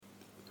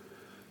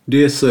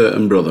Dear Sir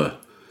and Brother,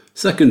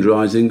 Second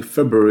Rising,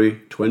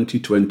 February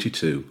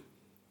 2022.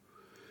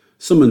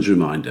 Summons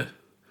reminder.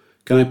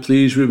 Can I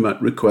please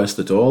request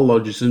that all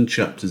lodges and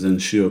chapters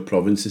ensure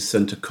Province is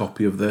sent a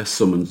copy of their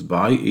summons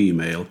by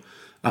email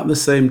at the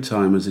same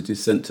time as it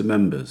is sent to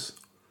members?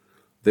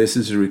 This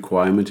is a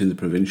requirement in the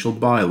provincial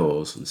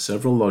bylaws, and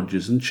several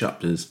lodges and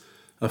chapters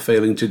are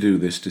failing to do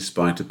this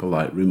despite a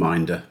polite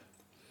reminder.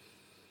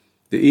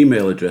 The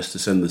email address to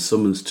send the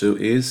summons to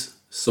is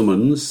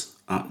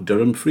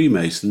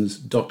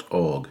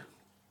summons@durhamfreemasons.org.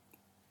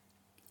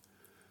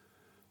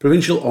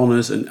 Provincial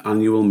Honours and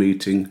Annual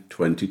Meeting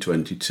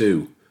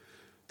 2022.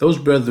 Those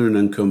brethren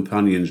and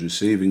companions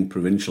receiving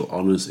provincial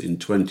honours in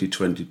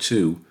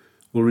 2022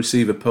 will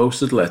receive a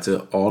posted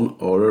letter on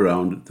or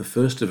around the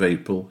 1st of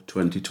April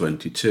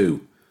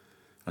 2022.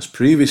 As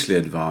previously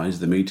advised,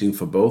 the meeting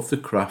for both the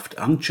craft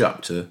and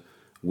chapter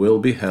will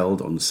be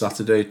held on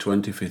Saturday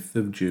 25th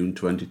of June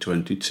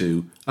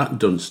 2022 at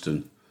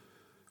Dunstan.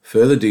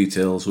 Further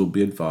details will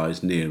be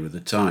advised nearer the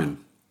time.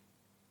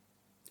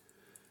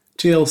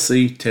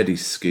 TLC Teddy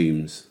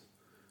Schemes.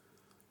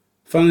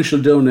 Financial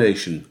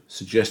donation,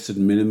 suggested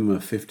minimum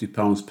of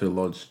 £50 per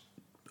lodge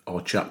or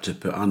chapter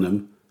per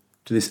annum,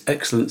 to this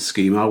excellent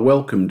scheme are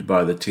welcomed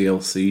by the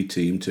TLC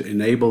team to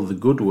enable the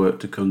good work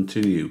to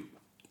continue.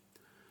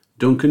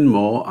 Duncan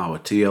Moore, our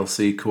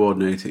TLC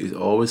coordinator, is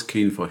always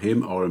keen for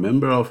him or a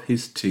member of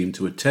his team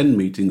to attend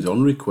meetings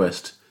on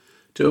request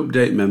to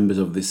update members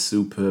of this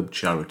superb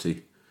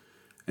charity.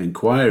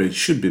 Enquiries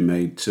should be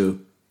made to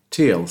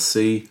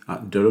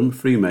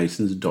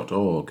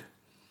tlc@durhamfreemasons.org.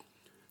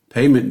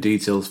 Payment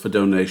details for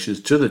donations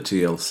to the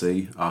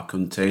TLC are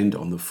contained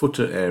on the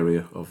footer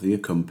area of the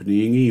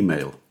accompanying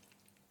email.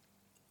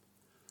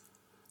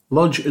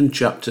 Lodge and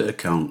chapter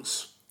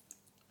accounts.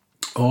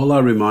 All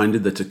are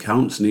reminded that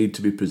accounts need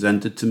to be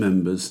presented to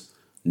members,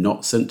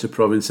 not sent to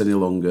Province any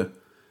longer,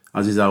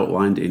 as is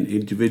outlined in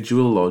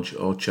individual lodge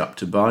or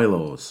chapter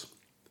bylaws.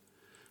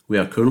 We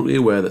are currently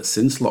aware that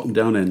since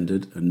lockdown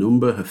ended, a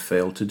number have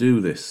failed to do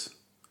this.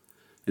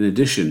 In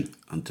addition,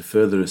 and to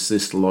further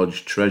assist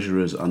lodge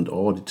treasurers and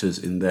auditors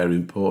in their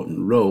important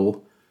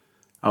role,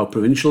 our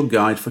provincial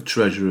guide for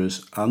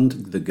treasurers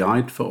and the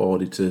guide for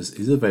auditors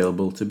is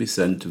available to be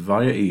sent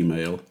via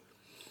email.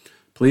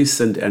 Please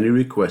send any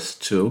requests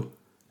to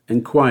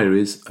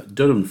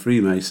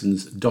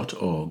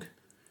enquiries@durhamfreemasons.org.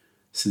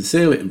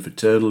 Sincerely and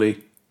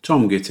fraternally,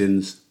 Tom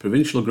Gittins,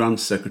 Provincial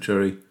Grand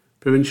Secretary,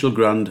 Provincial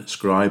Grand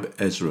Scribe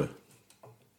Ezra.